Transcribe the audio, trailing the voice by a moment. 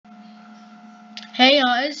Hey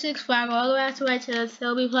y'all, it's Six Flag. Welcome back to my channel. Today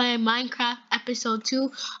we'll be playing Minecraft Episode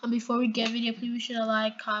 2. And before we get video, please be sure to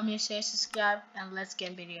like, comment, share, subscribe, and let's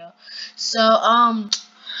get video. So,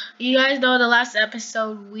 you guys know the last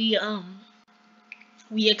episode we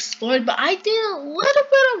explored, but I did a little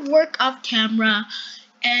bit of work off camera,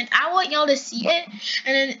 and I want y'all to see it.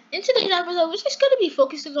 And then in today's episode, we're just gonna be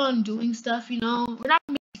focusing on doing stuff. We're not gonna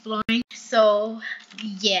be exploring. So,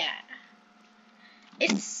 yeah,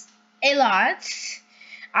 it's a lot.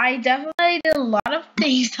 I definitely did a lot of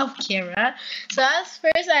things off camera. So as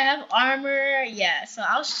first I have armor. Yeah, so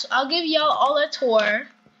I'll give y'all all a tour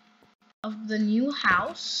of the new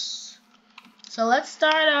house. So let's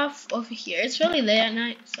start off over here. It's really late at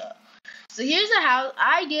night, so here's the house.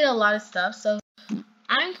 I did a lot of stuff. So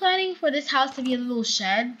I'm planning for this house to be a little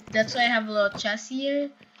shed. That's why I have a little chest here.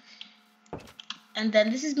 And then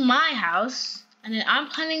this is my house. And then I'm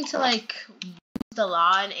planning to like use the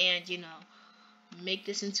lawn and make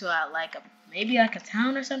this into maybe like a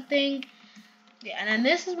town or something. Yeah, and then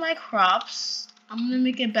this is my crops. I'm gonna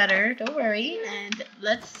make it better, don't worry. And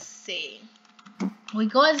let's see, we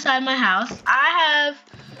go inside my house. I have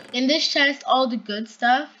in this chest all the good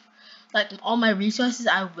stuff, like all my resources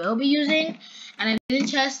I will be using. And in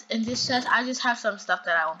this chest I just have some stuff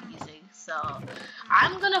that I won't be using. So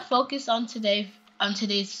I'm gonna focus on today's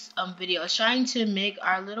video, trying to make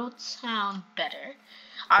our little town better,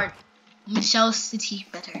 our Michelle City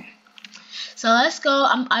better. So let's go.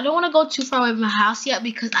 I don't want to go too far away from my house yet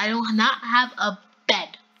because I do not have a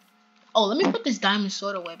bed. Oh, let me put this diamond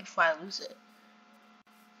sword away before I lose it.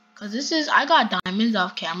 Because I got diamonds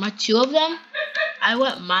off camera. 2 of them. I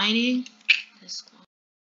went mining. This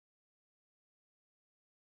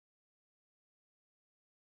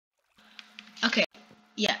one. Okay.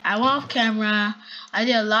 Yeah, I went off camera. I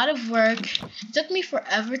did a lot of work. It took me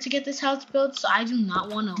forever to get this house built, so I do not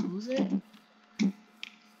want to lose it.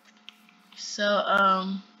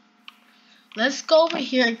 So, let's go over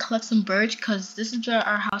here and collect some birch, because this is where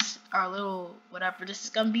our house, our little whatever this is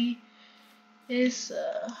gonna be, is.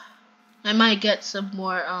 I might get some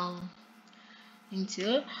more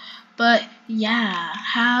into it, but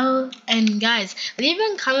yeah. And guys, leave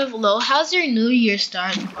in comment below, how's your new year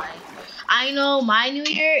starting? I know my new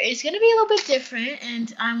year is gonna be a little bit different,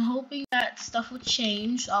 and I'm hoping that stuff will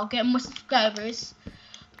change. I'll get more subscribers,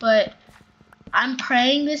 but I'm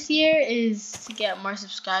praying this year is to get more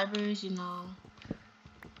subscribers,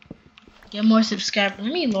 get more subscribers.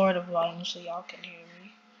 Let me lower the volume so y'all can hear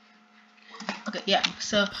me. Okay, yeah,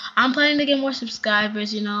 so I'm planning to get more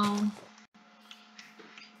subscribers,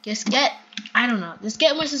 just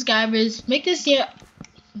get more subscribers, make this year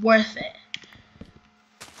worth it.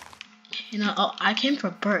 Oh, I came for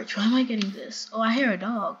birch. Why am I getting this? Oh, I hear a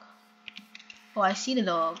dog. Oh, I see the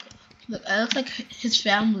dog. Look, it looks like his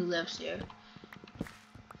family lives here.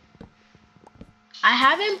 I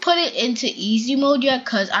haven't put it into easy mode yet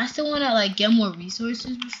because I still want to get more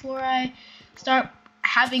resources before I start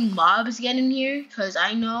having mobs get in here, because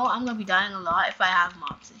I know I'm going to be dying a lot if I have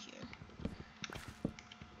mobs in here.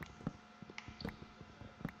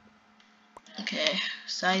 Okay,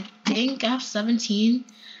 so I think I have 17.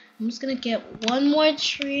 I'm just going to get one more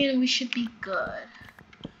tree and we should be good.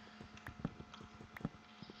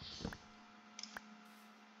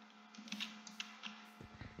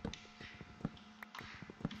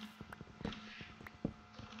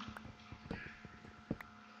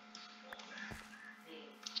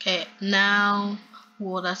 Okay, now,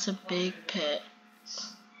 whoa, that's a big pit.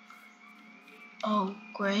 Oh,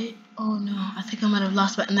 great. Oh no, I think I might have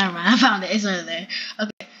lost, but never mind. I found it. It's over there.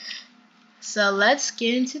 Okay, so let's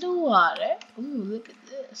get into the water. Ooh, look at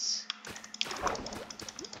this.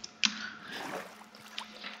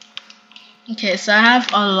 Okay, so I have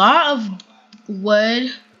a lot of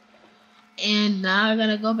wood, and now I'm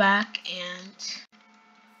gonna go back and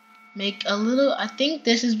make a little. I think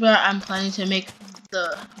this is where I'm planning to make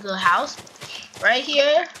the house, right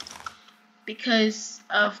here, because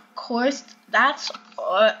of course that's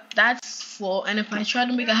full, and if I try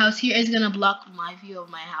to make a house here, it's gonna block my view of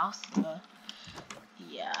my house.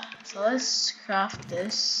 Yeah, so let's craft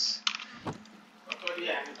this.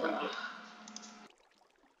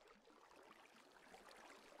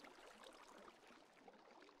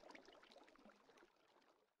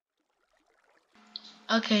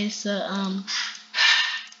 Okay, so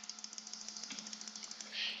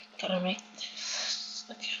gotta make this.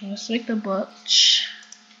 Okay, let's make the butch.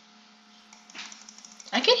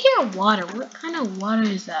 I can hear water. What kind of water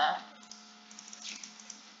is that?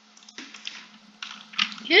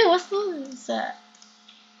 Yeah, what's that?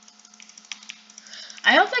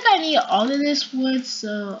 I don't think I need all of this wood,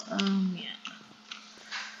 so yeah.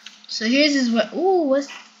 So here's is what. Ooh, what's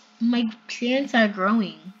my plants are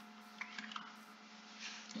growing.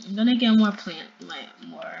 I'm gonna get more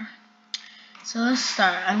more. So let's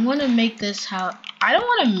start. I want to make this house. I don't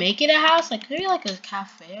want to make it a house. Like maybe like a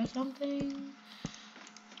cafe or something.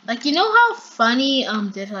 Like you know how Funny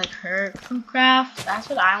did like her food craft. That's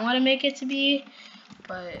what I want to make it to be.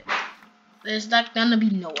 But there's not gonna be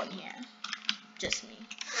no one here. Just me.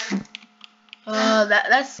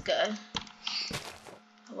 That's good.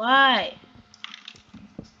 Why?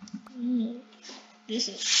 This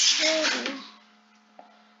is terrible.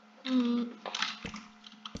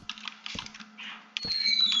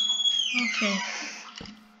 Okay.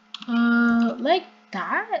 Like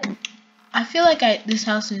that. I feel like this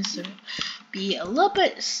house needs to be a little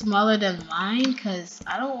bit smaller than mine because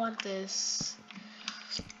I don't want this.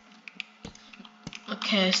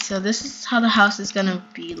 Okay, so this is how the house is gonna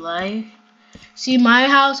be like. See, my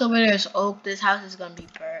house over there is oak. This house is gonna be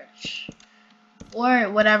birch, or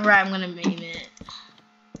whatever I'm gonna name it.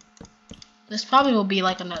 This probably will be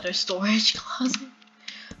like another storage closet.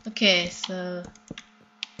 Okay, so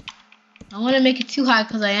I want to make it too high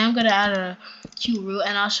because I am gonna add a cute roof,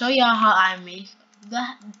 and I'll show y'all how I made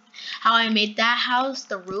that house,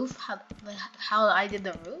 the roof, how I did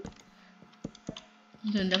the roof.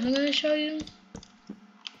 I'm definitely gonna show you.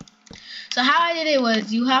 So how I did it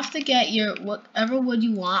was you have to get your whatever wood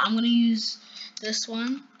you want. I'm gonna use this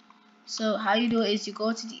one. So how you do it is you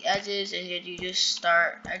go to the edges and you just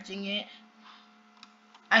start edging it.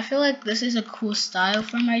 I feel like this is a cool style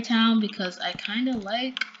for my town because I kind of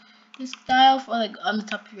like this style for like on the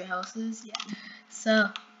top of your houses. Yeah. So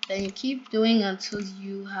then you keep doing until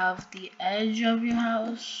you have the edge of your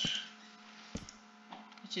house,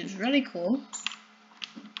 which is really cool.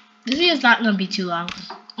 This video is not gonna be too long.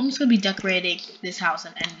 I'm just gonna be decorating this house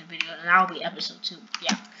and ending the video, and that'll be episode 2.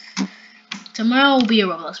 Yeah. Tomorrow will be a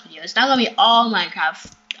Roblox video. It's not gonna be all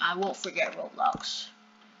Minecraft. I won't forget Roblox.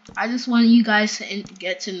 I just want you guys to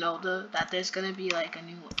get to know that there's gonna be like a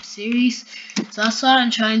new series. So that's what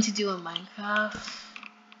I'm trying to do in Minecraft.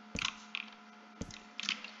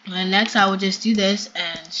 And next I will just do this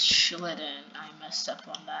and chill it in. I messed up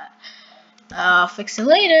on that. I'll fix it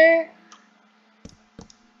later.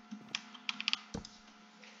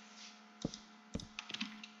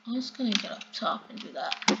 I'm just gonna get up top and do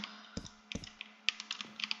that.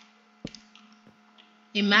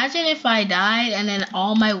 Imagine if I died and then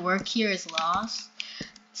all my work here is lost.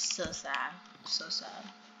 So sad. So sad.